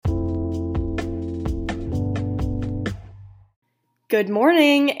Good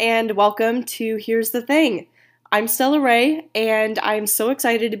morning and welcome to Here's the Thing. I'm Stella Ray and I'm so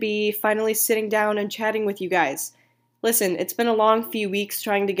excited to be finally sitting down and chatting with you guys. Listen, it's been a long few weeks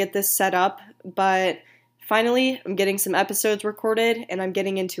trying to get this set up, but finally I'm getting some episodes recorded and I'm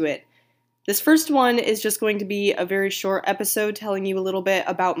getting into it. This first one is just going to be a very short episode telling you a little bit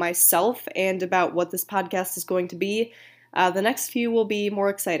about myself and about what this podcast is going to be. The next few will be more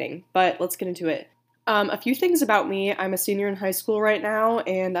exciting, but let's get into it. A few things about me. I'm a senior in high school right now,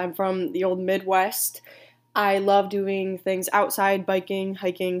 and I'm from the old Midwest. I love doing things outside, biking,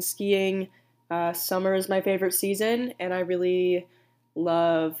 hiking, skiing. Summer is my favorite season, and I really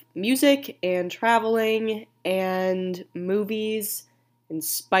love music and traveling and movies and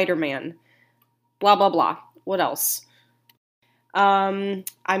Spider-Man. Blah, blah, blah. What else? I'm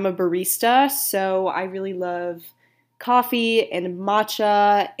a barista, so I really love coffee and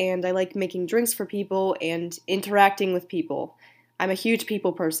matcha, and I like making drinks for people and interacting with people. I'm a huge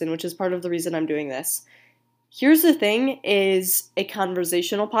people person, which is part of the reason I'm doing this. Here's the Thing is a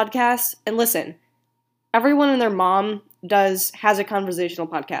conversational podcast, and listen, everyone and their mom has a conversational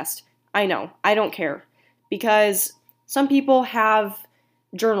podcast. I know, I don't care, because some people have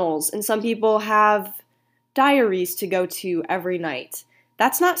journals, and some people have diaries to go to every night.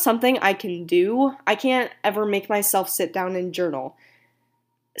 That's not something I can do. I can't ever make myself sit down and journal.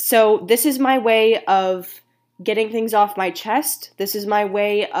 So this is my way of getting things off my chest. This is my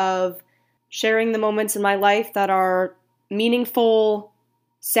way of sharing the moments in my life that are meaningful,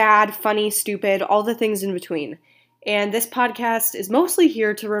 sad, funny, stupid, all the things in between. And this podcast is mostly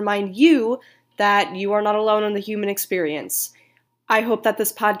here to remind you that you are not alone in the human experience. I hope that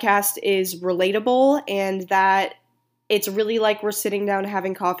this podcast is relatable and that it's really like we're sitting down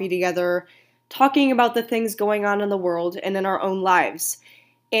having coffee together, talking about the things going on in the world and in our own lives.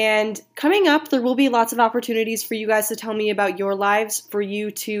 And coming up, there will be lots of opportunities for you guys to tell me about your lives, for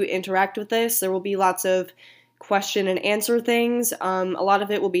you to interact with this. There will be lots of question and answer things. A lot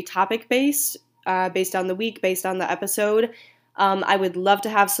of it will be topic-based, based on the week, based on the episode. I would love to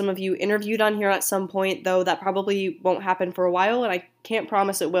have some of you interviewed on here at some point, though that probably won't happen for a while, and I can't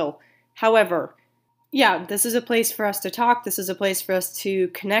promise it will. However, yeah, this is a place for us to talk. This is a place for us to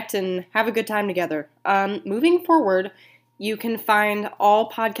connect and have a good time together. Moving forward, you can find all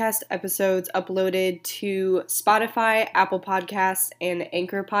podcast episodes uploaded to Spotify, Apple Podcasts, and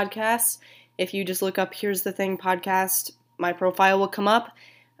Anchor Podcasts. If you just look up Here's the Thing podcast, my profile will come up.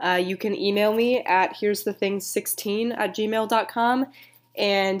 You can email me at here'sthething16@gmail.com,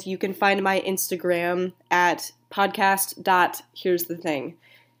 and you can find my Instagram at podcast.here'sthething.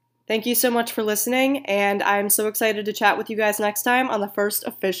 Thank you so much for listening, and I'm so excited to chat with you guys next time on the first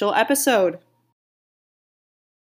official episode.